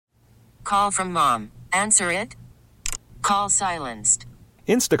Call from mom. Answer it. Call silenced.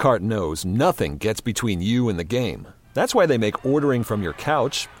 Instacart knows nothing gets between you and the game. That's why they make ordering from your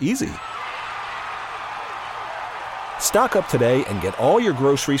couch easy. Stock up today and get all your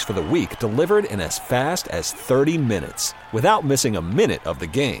groceries for the week delivered in as fast as 30 minutes without missing a minute of the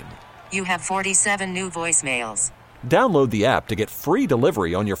game. You have 47 new voicemails. Download the app to get free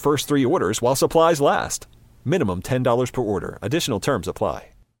delivery on your first 3 orders while supplies last. Minimum $10 per order. Additional terms apply.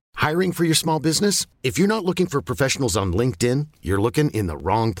 Hiring for your small business? If you're not looking for professionals on LinkedIn, you're looking in the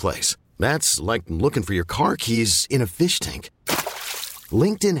wrong place. That's like looking for your car keys in a fish tank.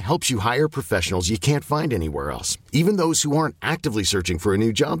 LinkedIn helps you hire professionals you can't find anywhere else, even those who aren't actively searching for a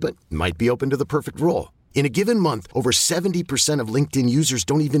new job but might be open to the perfect role. In a given month, over 70% of LinkedIn users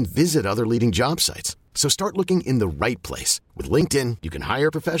don't even visit other leading job sites. So start looking in the right place. With LinkedIn, you can hire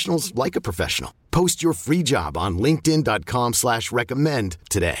professionals like a professional. Post your free job on linkedin.com/recommend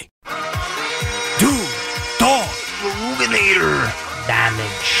today. Dude, dog, Illuminator,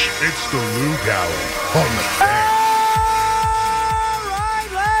 damage. It's the Lug-Hour on the fan. All right,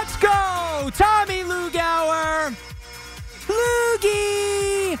 let's go. Tommy Lug-Hour.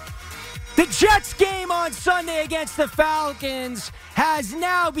 Loogie. The Jets game on Sunday against the Falcons has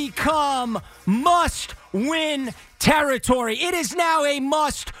now become must-win territory. It is now a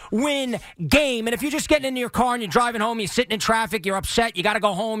must-win game. And if you're just getting into your car and you're driving home, you're sitting in traffic, you're upset, you got to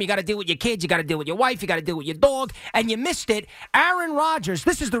go home, you got to deal with your kids, you got to deal with your wife, you got to deal with your dog, and you missed it, Aaron Rodgers,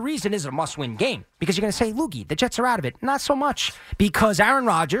 this is the reason it's a must-win game. Because you're going to say, Loogie, the Jets are out of it. Not so much. Because Aaron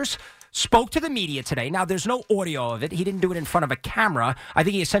Rodgers spoke to the media today. Now, there's no audio of it. He didn't do it in front of a camera. I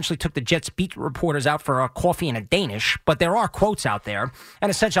think he essentially took the Jets beat reporters out for a coffee and a Danish, but there are quotes out there, and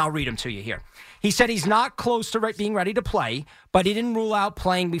essentially I'll read them to you here. He said he's not close to being ready to play, but he didn't rule out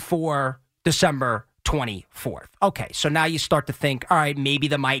playing before December 24th. Okay, so now you start to think, all right, maybe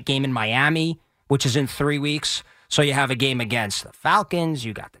the game in Miami, which is in 3 weeks. So you have a game against the Falcons,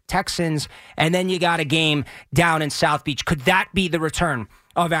 you got the Texans, and then you got a game down in South Beach. Could that be the return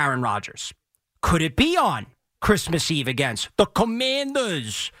of Aaron Rodgers? Could it be on Christmas Eve against the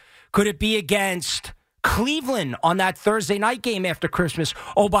Commanders? Could it be against Cleveland on that Thursday night game after Christmas?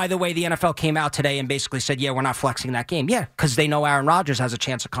 Oh, by the way, the NFL came out today and basically said, yeah, we're not flexing that game. Yeah, because they know Aaron Rodgers has a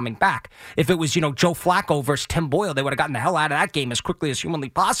chance of coming back. If it was, Joe Flacco versus Tim Boyle, they would have gotten the hell out of that game as quickly as humanly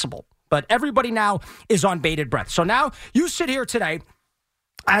possible. But everybody now is on bated breath. So now you sit here today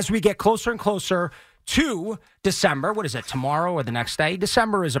as we get closer and closer to December. What is it, tomorrow or the next day?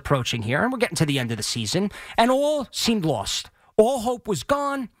 December is approaching here, and we're getting to the end of the season, and all seemed lost. All hope was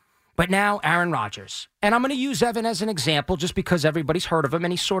gone, but now Aaron Rodgers. And I'm going to use Evan as an example just because everybody's heard of him,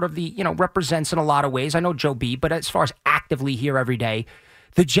 and he sort of represents in a lot of ways. I know Joe B, but as far as actively here every day,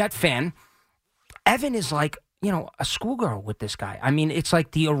 the Jet fan, Evan is like, a schoolgirl with this guy. I mean, it's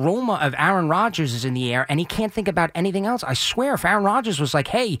like the aroma of Aaron Rodgers is in the air, and he can't think about anything else. I swear, if Aaron Rodgers was like,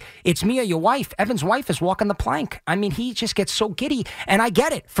 hey, it's me or your wife, Evan's wife is walking the plank. I mean, he just gets so giddy, and I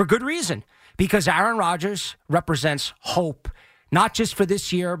get it, for good reason, because Aaron Rodgers represents hope, not just for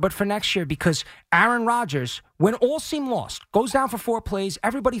this year, but for next year, because Aaron Rodgers, when all seemed lost, goes down for 4 plays.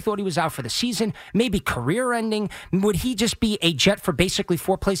 Everybody thought he was out for the season, maybe career ending. Would he just be a Jet for basically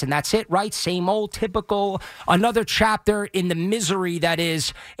 4 plays and that's it, right? Same old, typical, another chapter in the misery that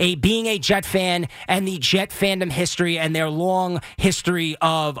is being a Jet fan and the Jet fandom history and their long history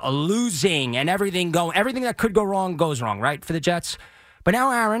of losing and everything that could go wrong goes wrong, right, for the Jets? But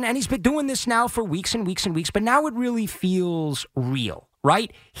now Aaron, and he's been doing this now for weeks and weeks and weeks, but now it really feels real,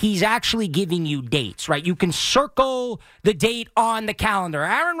 right? He's actually giving you dates, right? You can circle the date on the calendar.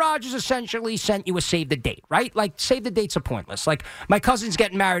 Aaron Rodgers essentially sent you a save the date, right? Like, save the dates are pointless. Like, my cousin's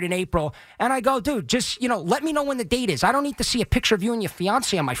getting married in April, and I go, dude, just, let me know when the date is. I don't need to see a picture of you and your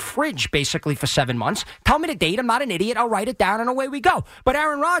fiance on my fridge, basically, for 7 months. Tell me the date. I'm not an idiot. I'll write it down, and away we go. But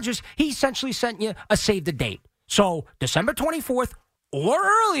Aaron Rodgers, he essentially sent you a save the date. So, December 24th, or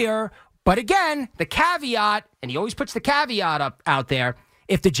earlier, but again, the caveat, and he always puts the caveat out there,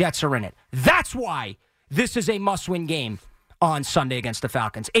 if the Jets are in it. That's why this is a must-win game on Sunday against the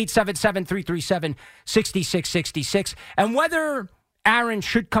Falcons. 877-337-6666. And whether Aaron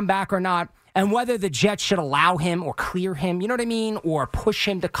should come back or not, and whether the Jets should allow him or clear him, you know what I mean, or push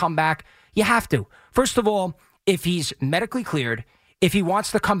him to come back, you have to. First of all, if he's medically cleared, if he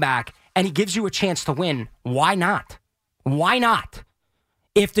wants to come back, and he gives you a chance to win, why not? Why not?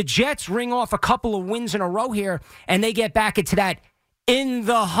 If the Jets ring off a couple of wins in a row here and they get back into that in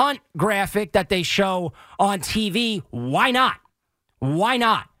the hunt graphic that they show on TV, why not? Why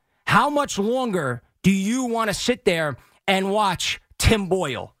not? How much longer do you want to sit there and watch Tim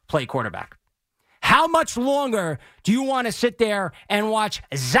Boyle play quarterback? How much longer do you want to sit there and watch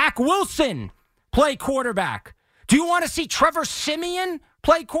Zach Wilson play quarterback? Do you want to see Trevor Siemian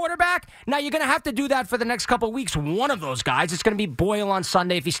play quarterback? Now, you're going to have to do that for the next couple of weeks. One of those guys, it's going to be Boyle on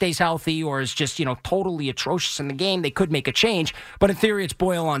Sunday if he stays healthy or is just, totally atrocious in the game. They could make a change. But in theory, it's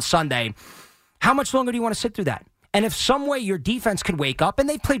Boyle on Sunday. How much longer do you want to sit through that? And if some way your defense could wake up, and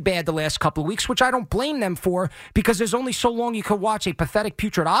they played bad the last couple of weeks, which I don't blame them for, because there's only so long you could watch a pathetic,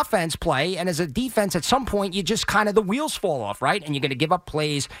 putrid offense play, and as a defense, at some point, you just kind of, the wheels fall off, right? And you're going to give up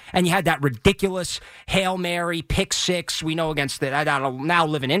plays, and you had that ridiculous Hail Mary, pick six, we know against that'll now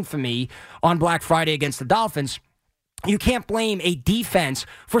live in infamy on Black Friday against the Dolphins. You can't blame a defense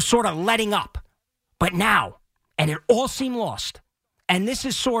for sort of letting up. But now, and it all seemed lost, and this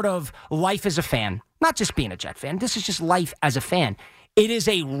is sort of life as a fan. Not just being a Jet fan. This is just life as a fan. It is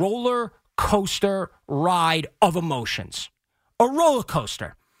a roller coaster ride of emotions. A roller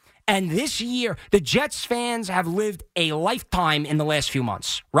coaster. And this year, the Jets fans have lived a lifetime in the last few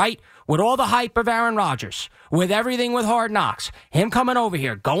months, right? With all the hype of Aaron Rodgers, with everything with Hard Knocks, him coming over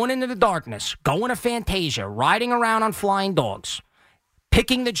here, going into the darkness, going to Fantasia, riding around on flying dogs,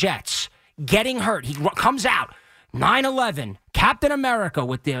 picking the Jets, getting hurt. He comes out. 9/11, Captain America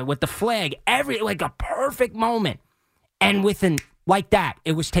with the flag, like a perfect moment. And like that,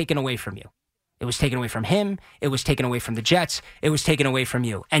 it was taken away from you. It was taken away from him. It was taken away from the Jets. It was taken away from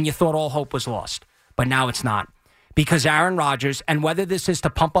you. And you thought all hope was lost. But now it's not. Because Aaron Rodgers, and whether this is to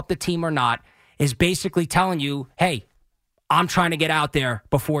pump up the team or not, is basically telling you, hey, I'm trying to get out there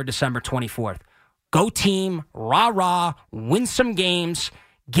before December 24th. Go team, rah-rah, win some games,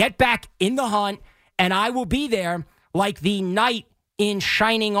 get back in the hunt, and I will be there like the knight in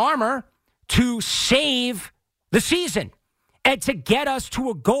shining armor to save the season and to get us to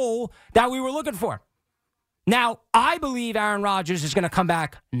a goal that we were looking for. Now, I believe Aaron Rodgers is going to come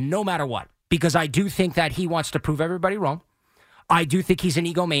back no matter what, because I do think that he wants to prove everybody wrong. I do think he's an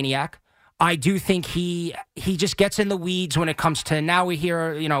egomaniac. I do think he just gets in the weeds when it comes to, now we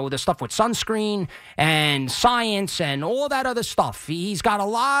hear, the stuff with sunscreen and science and all that other stuff. He's got a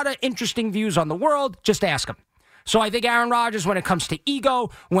lot of interesting views on the world. Just ask him. So I think Aaron Rodgers, when it comes to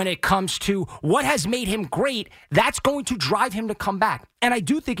ego, when it comes to what has made him great, that's going to drive him to come back. And I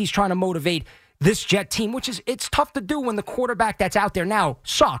do think he's trying to motivate this Jet team, which it's tough to do when the quarterback that's out there now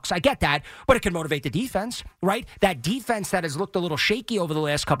sucks. I get that, but it can motivate the defense, right? That defense that has looked a little shaky over the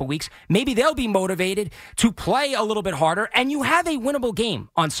last couple weeks, maybe they'll be motivated to play a little bit harder, and you have a winnable game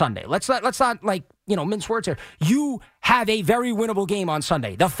on Sunday. Let's not mince words here. You have a very winnable game on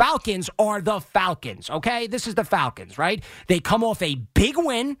Sunday. The Falcons are the Falcons, okay? This is the Falcons, right? They come off a big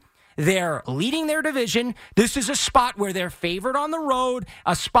win. They're leading their division. This is a spot where they're favored on the road,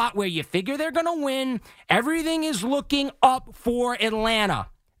 a spot where you figure they're going to win. Everything is looking up for Atlanta.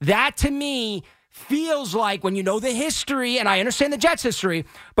 That, to me, feels like, when you know the history, and I understand the Jets' history,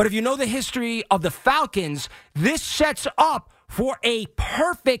 but if you know the history of the Falcons, this sets up for a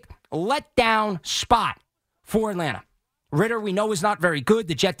perfect letdown spot for Atlanta. Ritter, we know, is not very good.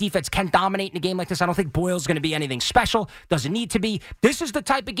 The Jet defense can dominate in a game like this. I don't think Boyle's going to be anything special. Doesn't need to be. This is the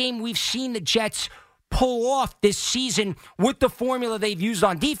type of game we've seen the Jets pull off this season with the formula they've used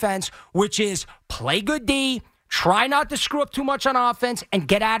on defense, which is play good D, try not to screw up too much on offense, and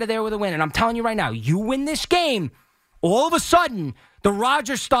get out of there with a win. And I'm telling you right now, you win this game, all of a sudden, the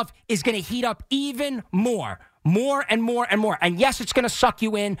Rodgers stuff is going to heat up even more. More and more and more. And yes, it's going to suck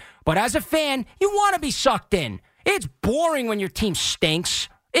you in, but as a fan, you want to be sucked in. It's boring when your team stinks.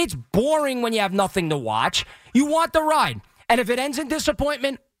 It's boring when you have nothing to watch. You want the ride. And if it ends in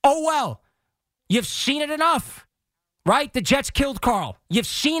disappointment, oh well. You've seen it enough, right? The Jets killed Carl. You've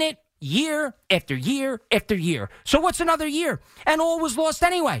seen it year after year after year. So what's another year? And all was lost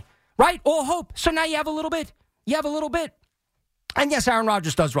anyway, right? All hope. So now you have a little bit. And yes, Aaron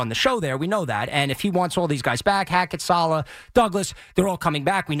Rodgers does run the show there. We know that. And if he wants all these guys back, Hackett, Saleh, Douglas, they're all coming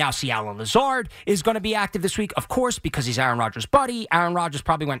back. We now see Allen Lazard is going to be active this week, of course, because he's Aaron Rodgers' buddy. Aaron Rodgers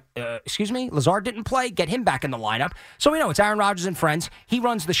probably went, Lazard didn't play. Get him back in the lineup. So we know it's Aaron Rodgers and friends. He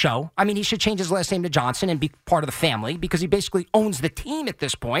runs the show. I mean, he should change his last name to Johnson and be part of the family because he basically owns the team at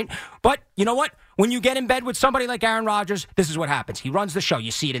this point. But you know what? When you get in bed with somebody like Aaron Rodgers, this is what happens. He runs the show. You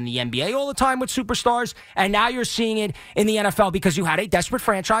see it in the NBA all the time with superstars, and now you're seeing it in the NFL because you had a desperate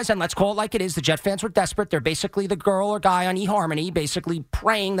franchise, and let's call it like it is. The Jet fans were desperate. They're basically the girl or guy on eHarmony, basically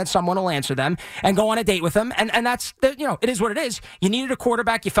praying that someone will answer them and go on a date with them, and that's, it is what it is. You needed a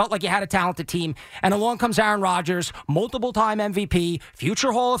quarterback. You felt like you had a talented team, and along comes Aaron Rodgers, multiple-time MVP,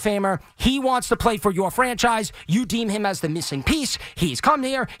 future Hall of Famer. He wants to play for your franchise. You deem him as the missing piece. He's come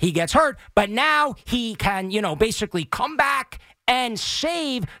here. He gets hurt, but now he can, basically come back and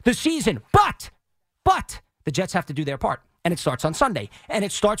save the season. But But the Jets have to do their part. And it starts on Sunday. And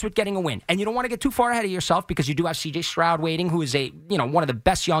it starts with getting a win. And you don't want to get too far ahead of yourself because you do have C.J. Stroud waiting, who is one of the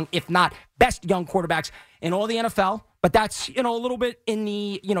best young, if not best young quarterbacks in all the NFL. But that's, a little bit in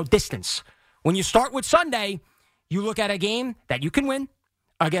the, distance. When you start with Sunday, you look at a game that you can win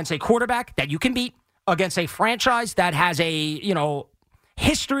against a quarterback that you can beat, against a franchise that has a,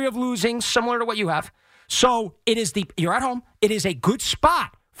 history of losing similar to what you have. So you're at home. It is a good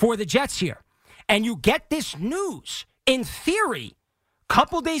spot for the Jets here. And you get this news. In theory, a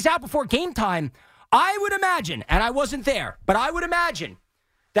couple days out before game time, I would imagine, and I wasn't there, but I would imagine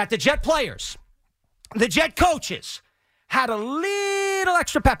that the Jet players, the Jet coaches, had a little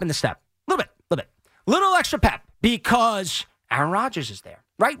extra pep in the step. Little extra pep because Aaron Rodgers is there,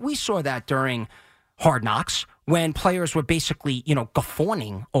 right? We saw that during Hard Knocks when players were basically,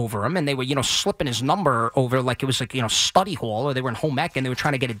 guffawing over him and they were, slipping his number over like it was like, study hall, or they were in home ec and they were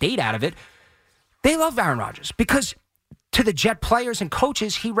trying to get a date out of it. They love Aaron Rodgers because to the Jet players and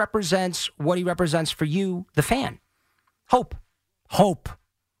coaches, he represents what he represents for you, the fan. Hope.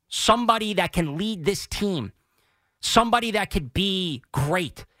 Somebody that can lead this team. Somebody that could be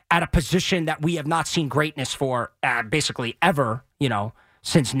great at a position that we have not seen greatness for basically ever,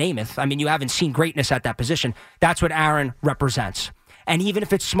 since Namath. I mean, you haven't seen greatness at that position. That's what Aaron represents. And even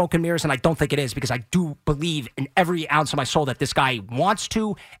if it's smoke and mirrors, and I don't think it is, because I do believe in every ounce of my soul that this guy wants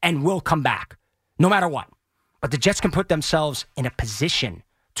to and will come back, no matter what. But the Jets can put themselves in a position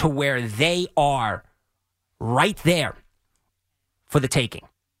to where they are right there for the taking.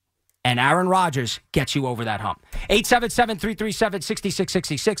 And Aaron Rodgers gets you over that hump.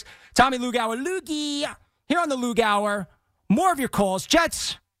 877-337-6666. Tommy Lug-Hour. Loogie here on the Lug-Hour. More of your calls.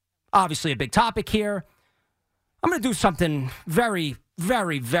 Jets, obviously a big topic here. I'm going to do something very,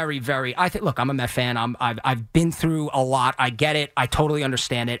 very, very, very... Look, I'm a Met fan. I've been through a lot. I get it. I totally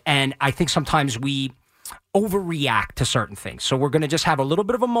understand it. And I think sometimes we overreact to certain things. So we're going to just have a little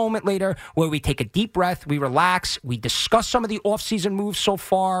bit of a moment later where we take a deep breath, we relax, we discuss some of the offseason moves so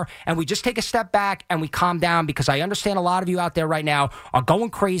far, and we just take a step back and we calm down because I understand a lot of you out there right now are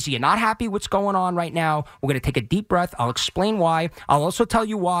going crazy and not happy what's going on right now. We're going to take a deep breath. I'll explain why. I'll also tell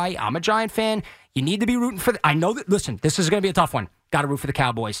you why. I'm a Giant fan. You need to be rooting for I know that, listen, this is going to be a tough one. Got to root for the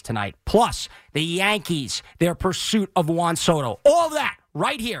Cowboys tonight. Plus, the Yankees, their pursuit of Juan Soto. All of that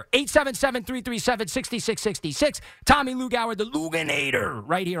right here. 877-337-6666. Tommy Lug-Hour, the Luganator,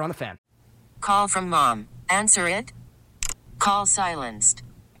 right here on the Fan. Call from mom. Answer it. Call silenced.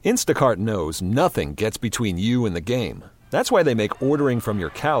 Instacart knows nothing gets between you and the game. That's why they make ordering from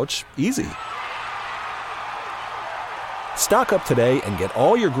your couch easy. Stock up today and get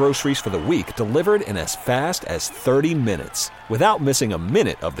all your groceries for the week delivered in as fast as 30 minutes without missing a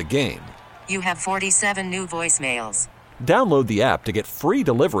minute of the game. You have 47 new voicemails. Download the app to get free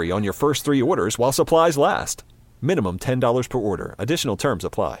delivery on your first 3 orders while supplies last. Minimum $10 per order. Additional terms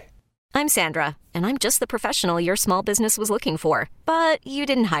apply. I'm Sandra, and I'm just the professional your small business was looking for. But you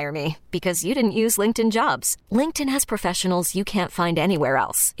didn't hire me because you didn't use LinkedIn Jobs. LinkedIn has professionals you can't find anywhere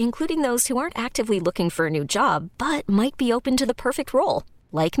else, including those who aren't actively looking for a new job, but might be open to the perfect role,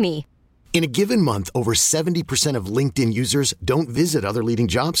 like me. In a given month, over 70% of LinkedIn users don't visit other leading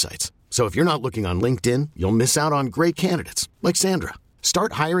job sites. So if you're not looking on LinkedIn, you'll miss out on great candidates like Sandra.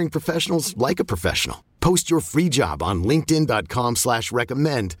 Start hiring professionals like a professional. Post your free job on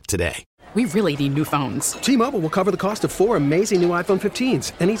linkedin.com/recommend today. We really need new phones. T-Mobile will cover the cost of 4 amazing new iPhone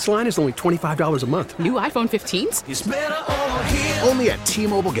 15s, and each line is only $25 a month. New iPhone 15s? It's better over here. Only at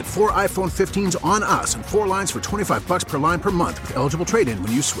T-Mobile, get 4 iPhone 15s on us and 4 lines for $25 per line per month with eligible trade-in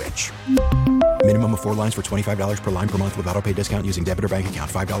when you switch. Minimum of 4 lines for $25 per line per month with autopay discount using debit or bank account.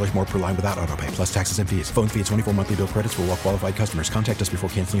 $5 more per line without autopay, plus taxes and fees. Phone fee at 24 monthly bill credits for well-qualified customers. Contact us before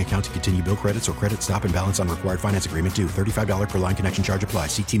canceling account to continue bill credits or credit stop and balance on required finance agreement due. $35 per line connection charge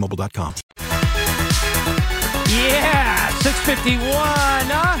applies. See T-Mobile.com. Yeah,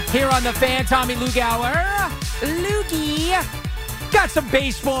 6:51 here on the Fan. Tommy Lug-Hour. Loogie. Got some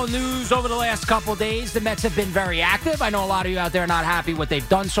baseball news over the last couple days. The Mets have been very active. I know a lot of you out there are not happy what they've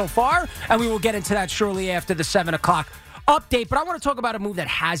done so far, and we will get into that shortly after the 7 o'clock update. But I want to talk about a move that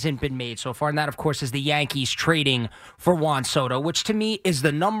hasn't been made so far, and that, of course, is the Yankees trading for Juan Soto, which to me is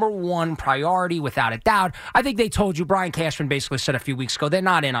the number one priority without a doubt. I think they told you, Brian Cashman basically said a few weeks ago, they're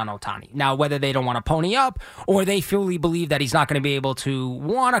not in on Ohtani. Now, whether they don't want to pony up or they fully believe that he's not going to be able to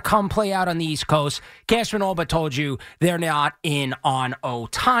want to come play out on the East Coast, Cashman all but told you they're not in on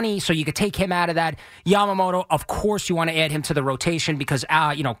Ohtani, so you could take him out of that. Yamamoto, of course, you want to add him to the rotation because,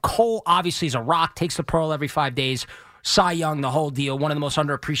 Cole obviously is a rock, takes the pearl every 5 days. Cy Young, the whole deal, one of the most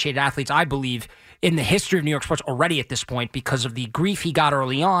underappreciated athletes, I believe, in the history of New York sports already at this point because of the grief he got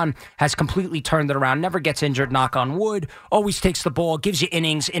early on, has completely turned it around, never gets injured, knock on wood, always takes the ball, gives you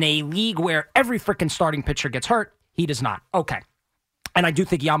innings in a league where every freaking starting pitcher gets hurt. He does not. Okay. And I do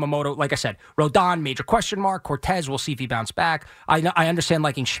think Yamamoto, like I said, Rodon, major question mark. Cortez, we'll see if he bounced back. I understand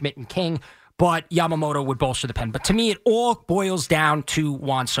liking Schmidt and King, but Yamamoto would bolster the pen. But to me, it all boils down to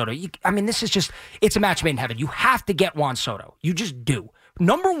Juan Soto. This is just, it's a match made in heaven. You have to get Juan Soto. You just do.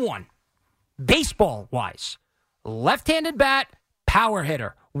 Number one, baseball-wise, left-handed bat, power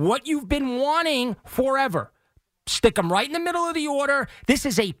hitter. What you've been wanting forever. Stick him right in the middle of the order. This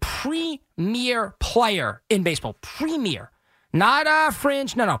is a premier player in baseball. Premier. Not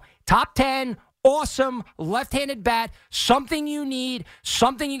fringe. No. Top 10, awesome, left-handed bat, something you need,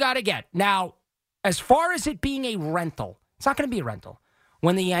 something you got to get. Now, as far as it being a rental, it's not going to be a rental.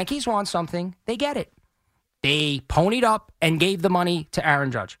 When the Yankees want something, they get it. They ponied up and gave the money to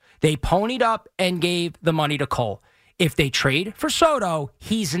Aaron Judge. They ponied up and gave the money to Cole. If they trade for Soto,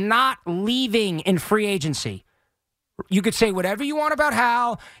 he's not leaving in free agency. You could say whatever you want about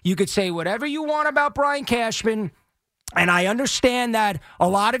Hal. You could say whatever you want about Brian Cashman. And I understand that a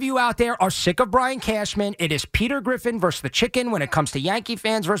lot of you out there are sick of Brian Cashman. It is Peter Griffin versus the chicken when it comes to Yankee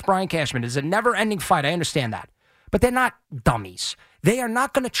fans versus Brian Cashman. It's a never-ending fight. I understand that. But they're not dummies. They are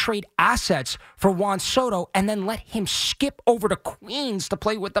not going to trade assets for Juan Soto and then let him skip over to Queens to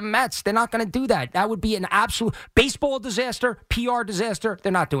play with the Mets. They're not going to do that. That would be an absolute baseball disaster, PR disaster.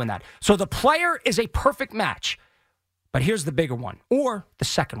 They're not doing that. So the player is a perfect match. But here's the bigger one, or the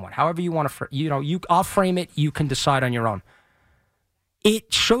second one, however you want to, I'll frame it. You can decide on your own.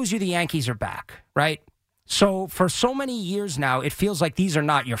 It shows you the Yankees are back, right? So for so many years now, it feels like these are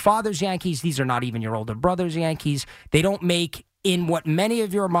not your father's Yankees. These are not even your older brother's Yankees. They don't make, in what many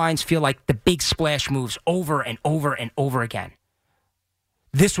of your minds feel like, the big splash moves over and over and over again.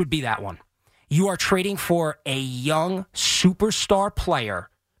 This would be that one. You are trading for a young superstar player.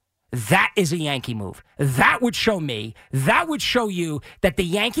 That is a Yankee move. That would show me, that would show you that the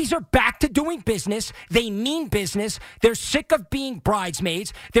Yankees are back to doing business. They mean business. They're sick of being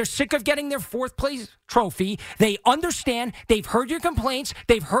bridesmaids. They're sick of getting their fourth place trophy. They understand. They've heard your complaints.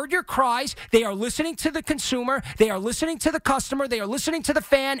 They've heard your cries. They are listening to the consumer. They are listening to the customer. They are listening to the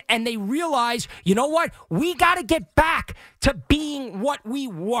fan. And they realize, you know what? We got to get back to being what we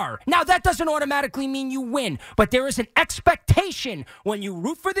were. Now, that doesn't automatically mean you win, but there is an expectation when you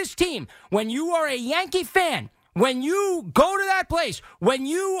root for this team, when you are a Yankee fan, when you go to that place, when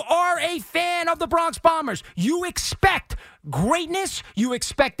you are a fan of the Bronx Bombers, you expect greatness, you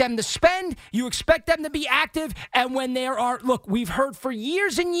expect them to spend, you expect them to be active, and when there are, look, we've heard for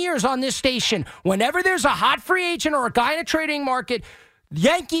years and years on this station, whenever there's a hot free agent or a guy in a trading market,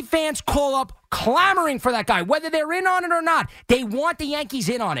 Yankee fans call up clamoring for that guy, whether they're in on it or not. They want the Yankees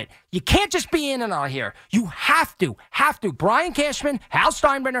in on it. You can't just be in and out here. You have to. Brian Cashman, Hal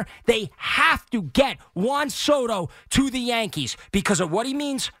Steinbrenner, they have to get Juan Soto to the Yankees because of what he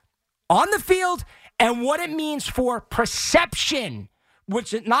means on the field and what it means for perception,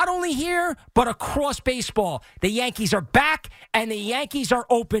 which is not only here, but across baseball. The Yankees are back, and the Yankees are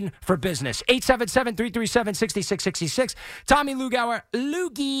open for business. 877-337-6666. Tommy Lug-Hour,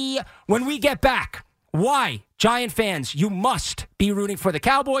 Loogie. When we get back, why, Giant fans, you must be rooting for the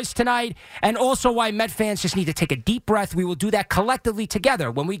Cowboys tonight, and also why Met fans just need to take a deep breath. We will do that collectively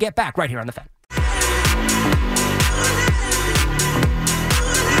together when we get back right here on The Fan.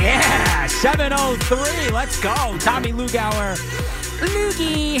 Yeah, 7:03. Let's go. Tommy Lug-Hour.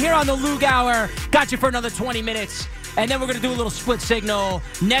 Loogie here on the Lug-Hour. Got you for another 20 minutes. And then we're going to do a little split signal.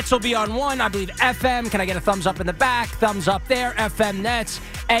 Nets will be on one. I believe FM. Can I get a thumbs up in the back? Thumbs up there. FM Nets.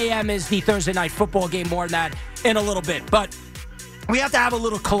 AM is the Thursday night football game. More than that in a little bit. But we have to have a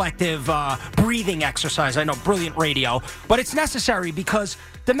little collective breathing exercise. I know, brilliant radio. But it's necessary because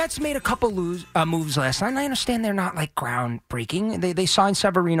the Mets made a couple moves last night. And I understand they're not like groundbreaking. They signed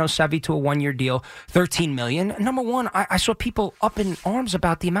Sevy to a one-year deal, $13 million. Number one, I saw people up in arms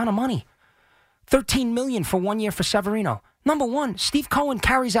about the amount of money. $13 million for 1 year for Severino. Number one, Steve Cohen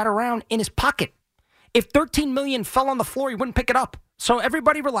carries that around in his pocket. If $13 million fell on the floor, he wouldn't pick it up. So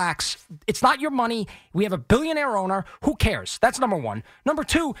everybody relax. It's not your money. We have a billionaire owner. Who cares? That's number one. Number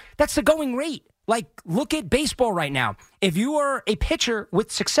two, that's the going rate. Like, look at baseball right now. If you are a pitcher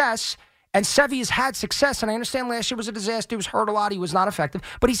with success, and Sevy has had success, and I understand last year was a disaster. He was hurt a lot. He was not effective.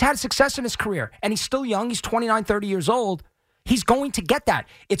 But he's had success in his career, and he's still young. He's 29, 30 years old. He's going to get that.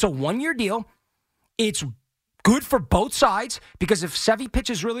 It's a one-year deal. It's good for both sides because if Sevy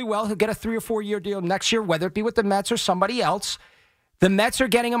pitches really well, he'll get a 3 or 4 year deal next year, whether it be with the Mets or somebody else. The Mets are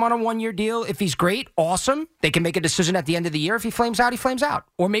getting him on a 1-year deal. If he's great, awesome. They can make a decision at the end of the year. If he flames out, he flames out.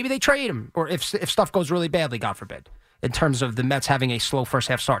 Or maybe they trade him. Or if stuff goes really badly, God forbid, in terms of the Mets having a slow first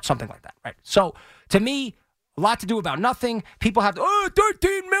half start, something like that, right? So, to me, a lot to do about nothing. People have,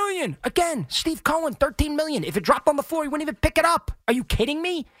 $13 million. Again, Steve Cohen, $13 million. If it dropped on the floor, he wouldn't even pick it up. Are you kidding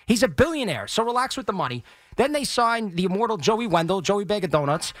me? He's a billionaire, so relax with the money. Then they signed the immortal Joey Wendell, Joey Bag of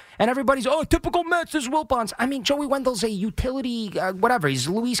Donuts, and everybody's, typical Mets, there's Wilpons. I mean, Joey Wendell's a utility, whatever. He's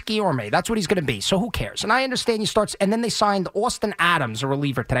Luis Guillorme. That's what he's going to be, so who cares? And I understand and then they signed Austin Adams, a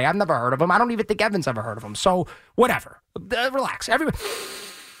reliever today. I've never heard of him. I don't even think Evan's ever heard of him, so whatever. Relax. Everybody.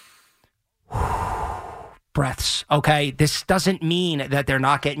 Breaths, okay? This doesn't mean that they're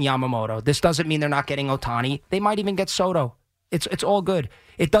not getting Yamamoto. This doesn't mean they're not getting Ohtani. They might even get Soto. It's all good.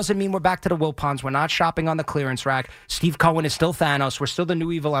 It doesn't mean we're back to the Wilpons. We're not shopping on the clearance rack. Steve Cohen is still Thanos. We're still the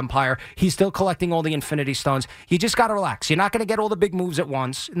new evil empire. He's still collecting all the Infinity Stones. You just got to relax. You're not going to get all the big moves at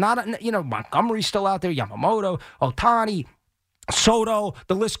once. Montgomery's still out there, Yamamoto, Ohtani, Soto,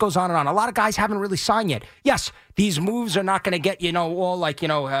 the list goes on and on. A lot of guys haven't really signed yet. Yes, these moves are not going to get, all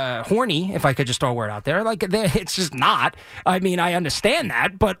horny, if I could just throw a word out there. It's just not. I mean, I understand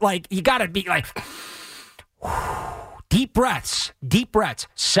that, but, you got to be deep breaths.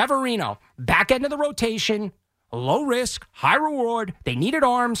 Severino, back end of the rotation, low risk, high reward. They needed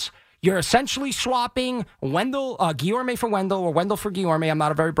arms. You're essentially swapping Guillorme for Wendell or Wendell for Guillorme. I'm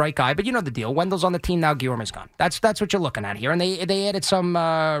not a very bright guy, but you know the deal. Wendell's on the team now. Guillorme's gone. That's what you're looking at here. And they added some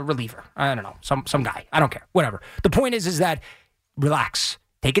reliever. I don't know, some guy. I don't care. Whatever. The point is that relax.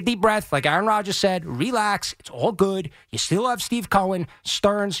 Take a deep breath. Like Aaron Rodgers said, relax. It's all good. You still have Steve Cohen,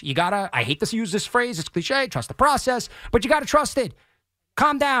 Stearns. You got to, I hate to use this phrase. It's cliche. Trust the process. But you got to trust it.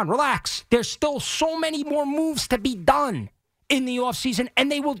 Calm down. Relax. There's still so many more moves to be done in the offseason, and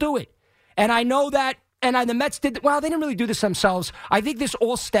they will do it. And I know that, the Mets they didn't really do this themselves. I think this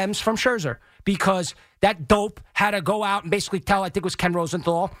all stems from Scherzer because that dope had to go out and basically tell, I think it was Ken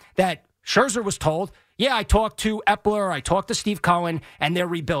Rosenthal, that Scherzer was told, yeah, I talked to Epler, I talked to Steve Cohen, and they're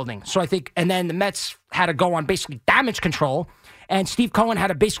rebuilding. So I think, and then the Mets had to go on basically damage control, and Steve Cohen had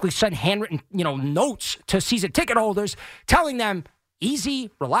to basically send handwritten, notes to season ticket holders telling them, easy,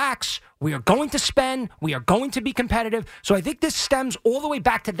 relax, we are going to spend, we are going to be competitive. So I think this stems all the way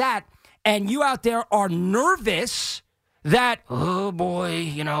back to that. And you out there are nervous that, oh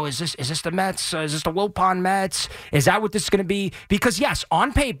boy, is this the Mets? Is this the Wilpon Mets? Is that what this is going to be? Because yes,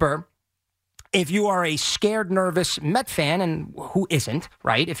 on paper, if you are a scared, nervous Met fan, and who isn't,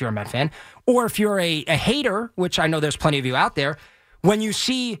 right, if you're a Met fan, or if you're a hater, which I know there's plenty of you out there, when you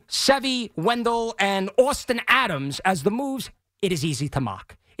see Sevy, Wendell, and Austin Adams as the moves, it is easy to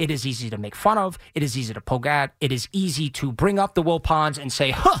mock. It is easy to make fun of. It is easy to poke at. It is easy to bring up the Wilpons and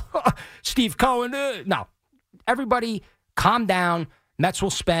say, Steve Cohen. No. Everybody calm down. Mets will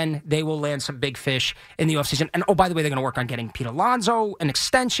spend. They will land some big fish in the offseason. And, by the way, they're going to work on getting Pete Alonso, an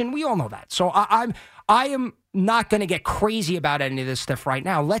extension. We all know that. So I am not going to get crazy about any of this stuff right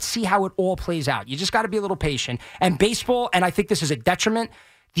now. Let's see how it all plays out. You just got to be a little patient. And baseball, and I think this is a detriment,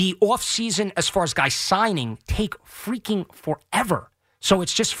 the offseason as far as guys signing take freaking forever. So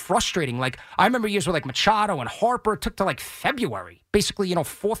it's just frustrating. I remember years with Machado and Harper. It took to February. Basically,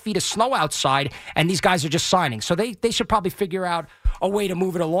 4 feet of snow outside, and these guys are just signing. So they should probably figure out a way to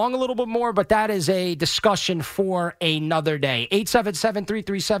move it along a little bit more, but that is a discussion for another day.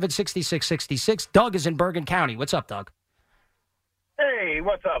 877-337-6666. Doug is in Bergen County. What's up, Doug? Hey,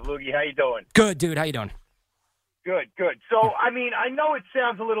 what's up, Loogie? How you doing? Good, dude. How you doing? Good. So, I know it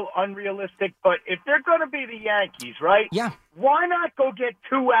sounds a little unrealistic, but if they're going to be the Yankees, right? Yeah. Why not go get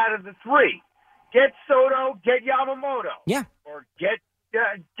 2 out of the 3? Get Soto, get Yamamoto. Yeah. Or get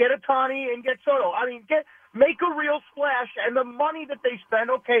Ohtani and get Soto. Make a real splash, and the money that they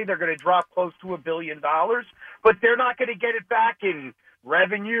spend, okay, they're going to drop close to $1 billion, but they're not going to get it back in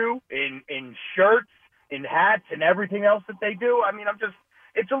revenue, in shirts, in hats, and everything else that they do.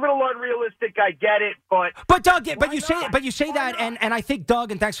 It's a little unrealistic. I get it, but Doug, you say that, and I think Doug,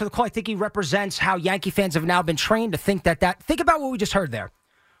 and thanks for the call. I think he represents how Yankee fans have now been trained to think that. Think about what we just heard there.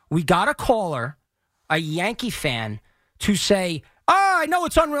 We got a caller, a Yankee fan, to say, I know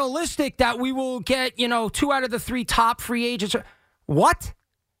it's unrealistic that we will get 2 out of the 3 top free agents. What?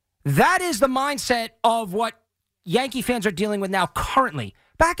 That is the mindset of what Yankee fans are dealing with now currently.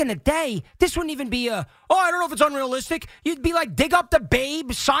 Back in the day, this wouldn't even be I don't know if it's unrealistic. You'd be like, dig up the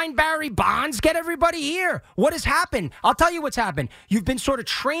Babe, sign Barry Bonds, get everybody here. What has happened? I'll tell you what's happened. You've been sort of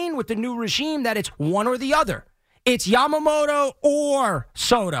trained with the new regime that it's one or the other. It's Yamamoto or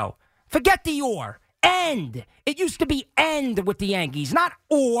Soto. Forget the or. End. It used to be end with the Yankees, not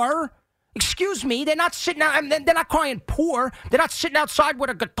or. Excuse me, they're not sitting out, they're not crying poor. They're not sitting outside with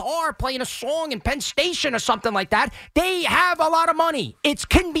a guitar playing a song in Penn Station or something like that. They have a lot of money. It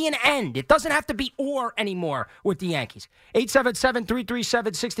can be an end. It doesn't have to be or anymore with the Yankees.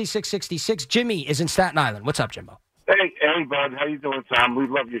 877-337-6666. Jimmy is in Staten Island. What's up, Jimbo? Hey, bud. How you doing, Tom? We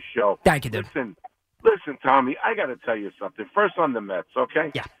love your show. Thank you, dude. Listen, Tommy, I got to tell you something. First on the Mets,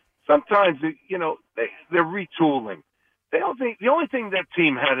 okay? Yeah. Sometimes, they're retooling. The only thing that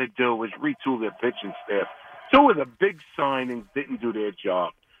team had to do was retool their pitching staff. Two of the big signings didn't do their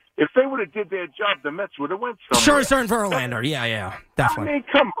job. If they would have did their job, the Mets would have went somewhere. Scherzer and Verlander. Yeah, definitely. I mean,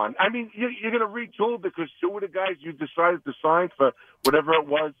 come on. I mean, you're going to retool because two of the guys you decided to sign for whatever it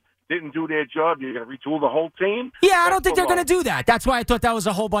was didn't do their job. You're going to retool the whole team? Yeah, I don't think they're going to do that. That's why I thought that was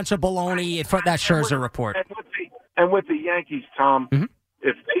a whole bunch of baloney for that Scherzer report. And with the Yankees, Tom,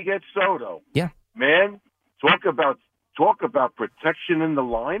 if they get Soto, man, talk about protection in the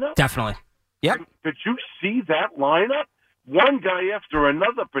lineup. Definitely. Yep. Did you see that lineup? One guy after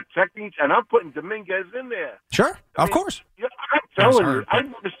another protecting, and I'm putting Dominguez in there. Sure, of course. Yeah, I'm telling you, I've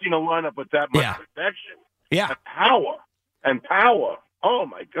never seen a lineup with that much protection. Yeah. And power. Oh,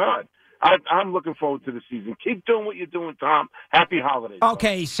 my God. I'm looking forward to the season. Keep doing what you're doing, Tom. Happy holidays.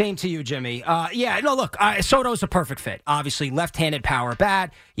 Okay, same to you, Jimmy. Look, Soto's a perfect fit. Obviously, left-handed power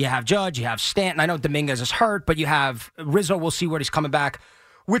bat. You have Judge, you have Stanton. I know Dominguez is hurt, but you have Rizzo. We'll see where he's coming back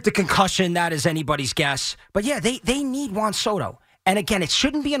with the concussion. That is anybody's guess. But, yeah, they need Juan Soto. And, again, it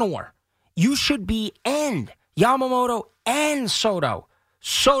shouldn't be an or. You should be and Yamamoto and Soto.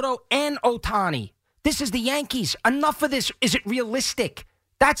 Soto and Ohtani. This is the Yankees. Enough of this. Is it realistic?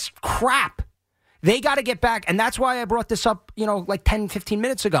 That's crap. They got to get back, and that's why I brought this up, like 10, 15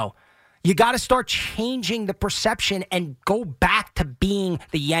 minutes ago. You got to start changing the perception and go back to being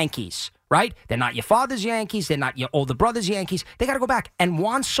the Yankees, right? They're not your father's Yankees. They're not your older brother's Yankees. They got to go back, and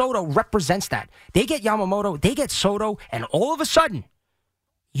Juan Soto represents that. They get Yamamoto, they get Soto, and all of a sudden,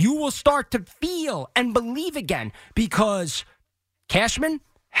 you will start to feel and believe again because Cashman,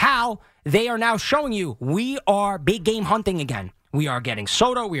 Hal, they are now showing you we are big game hunting again. We are getting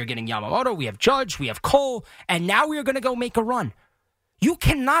Soto. We are getting Yamamoto. We have Judge. We have Cole. And now we are going to go make a run. You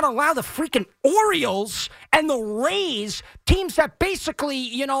cannot allow the freaking Orioles and the Rays, teams that basically,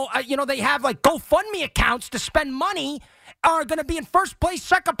 they have like GoFundMe accounts to spend money, are going to be in first place,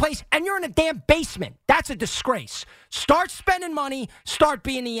 second place, and you're in a damn basement. That's a disgrace. Start spending money. Start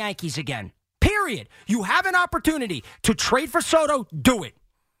being the Yankees again. Period. You have an opportunity to trade for Soto. Do it.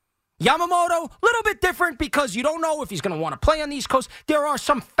 Yamamoto, a little bit different because you don't know if he's going to want to play on the East Coast. There are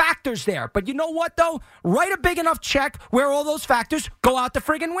some factors there. But you know what, though? Write a big enough check where all those factors go out the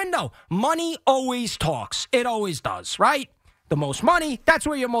friggin' window. Money always talks. It always does, right? The most money, that's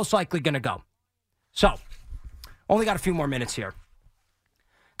where you're most likely going to go. So, only got a few more minutes here.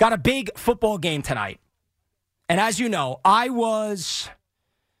 Got a big football game tonight. And as you know, I was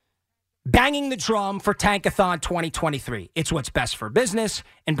banging the drum for Tankathon 2023. It's what's best for business.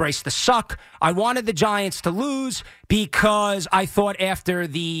 Embrace the suck. I wanted the Giants to lose because I thought after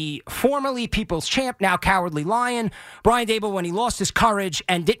the formerly People's Champ, now Cowardly Lion, Brian Daboll, when he lost his courage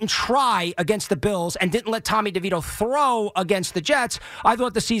and didn't try against the Bills and didn't let Tommy DeVito throw against the Jets, I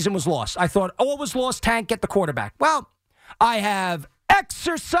thought the season was lost. I thought all was lost. Tank, get the quarterback. Well, I have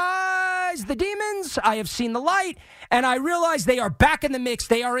exercised the demons. I have seen the light, and I realize they are back in the mix.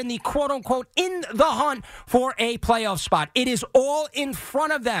 They are in the quote-unquote in the hunt for a playoff spot. It is all in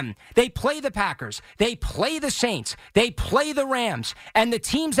front of them. They play the Packers. They play the Saints. They play the Rams. And the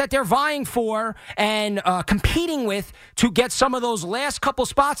teams that they're vying for and competing with to get some of those last couple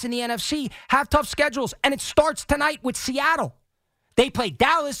spots in the NFC have tough schedules. And it starts tonight with Seattle. They play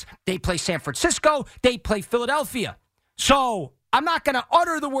Dallas. They play San Francisco. They play Philadelphia. So I'm not going to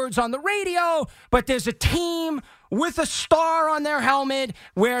utter the words on the radio, but there's a team with a star on their helmet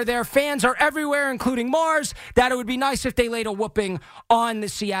where their fans are everywhere, including Mars, that it would be nice if they laid a whooping on the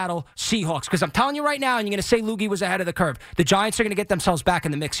Seattle Seahawks. Because I'm telling you right now, and you're going to say Luggie was ahead of the curve, the Giants are going to get themselves back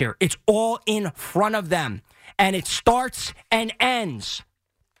in the mix here. It's all in front of them. And it starts and ends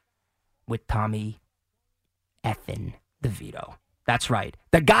with Tommy effing DeVito. That's right.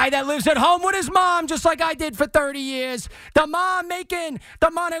 The guy that lives at home with his mom, just like I did for 30 years. The mom making the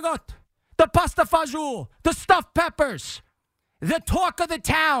manigot, the pasta fajoule, the stuffed peppers. The talk of the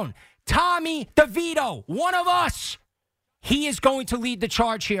town. Tommy DeVito, one of us. He is going to lead the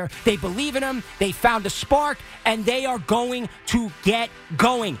charge here. They believe in him. They found a spark, and they are going to get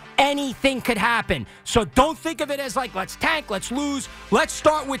going. Anything could happen. So don't think of it as like, let's tank, let's lose. Let's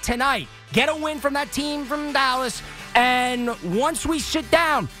start with tonight. Get a win from that team from Dallas. And once we sit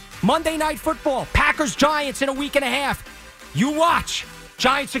down, Monday Night Football, Packers-Giants in a week and a half, you watch.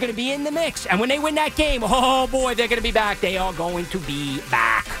 Giants are going to be in the mix. And when they win that game, oh boy, they're going to be back. They are going to be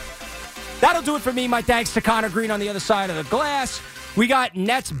back. That'll do it for me. My thanks to Connor Green on the other side of the glass. We got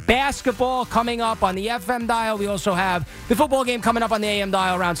Nets basketball coming up on the FM dial. We also have the football game coming up on the AM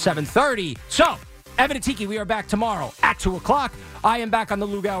dial around 7:30. So, Evan and Tiki, we are back tomorrow at 2 o'clock. I am back on the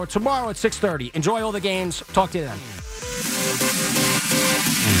Lug-Hour tomorrow at 6:30. Enjoy all the games. Talk to you then.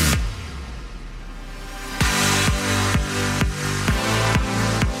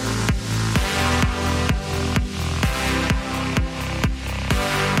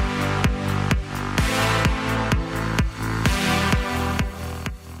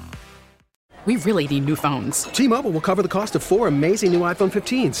 We really need new phones. T-Mobile will cover the cost of 4 amazing new iPhone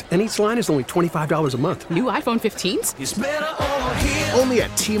 15s, and each line is only $25 a month. New iPhone 15s? It's better over here. Only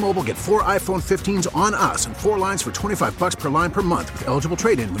at T-Mobile, get 4 iPhone 15s on us and 4 lines for $25 per line per month with eligible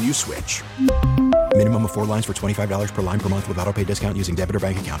trade-in when you switch. Minimum of 4 lines for $25 per line per month with autopay discount using debit or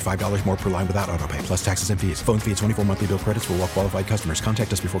bank account. $5 more per line without autopay, plus taxes and fees. Phone fee at 24 monthly bill credits for well-qualified customers.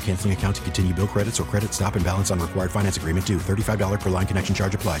 Contact us before canceling account to continue bill credits or credit stop and balance on required finance agreement due. $35 per line connection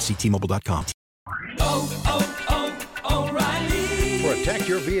charge applies. See T-Mobile.com. O'Reilly. Protect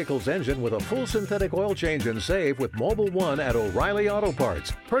your vehicle's engine with a full synthetic oil change and save with Mobile One at O'Reilly Auto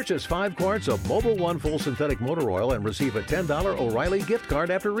Parts. Purchase 5 quarts of Mobile One full synthetic motor oil and receive a $10 O'Reilly gift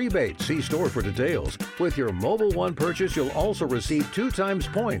card after rebate. See store for details. With your Mobile One purchase, you'll also receive 2 times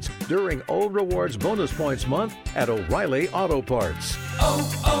points during O Rewards Bonus Points Month at O'Reilly Auto Parts.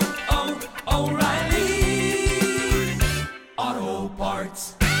 O'Reilly Auto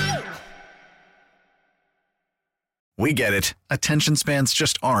Parts. We get it. Attention spans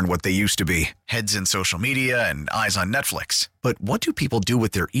just aren't what they used to be. Heads in social media and eyes on Netflix. But what do people do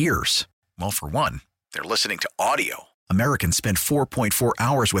with their ears? Well, for one, they're listening to audio. Americans spend 4.4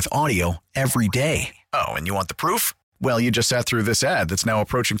 hours with audio every day. Oh, and you want the proof? Well, you just sat through this ad that's now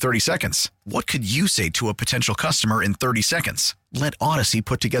approaching 30 seconds. What could you say to a potential customer in 30 seconds? Let Odyssey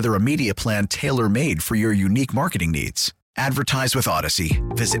put together a media plan tailor-made for your unique marketing needs. Advertise with Odyssey.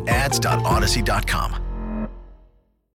 Visit ads.odyssey.com.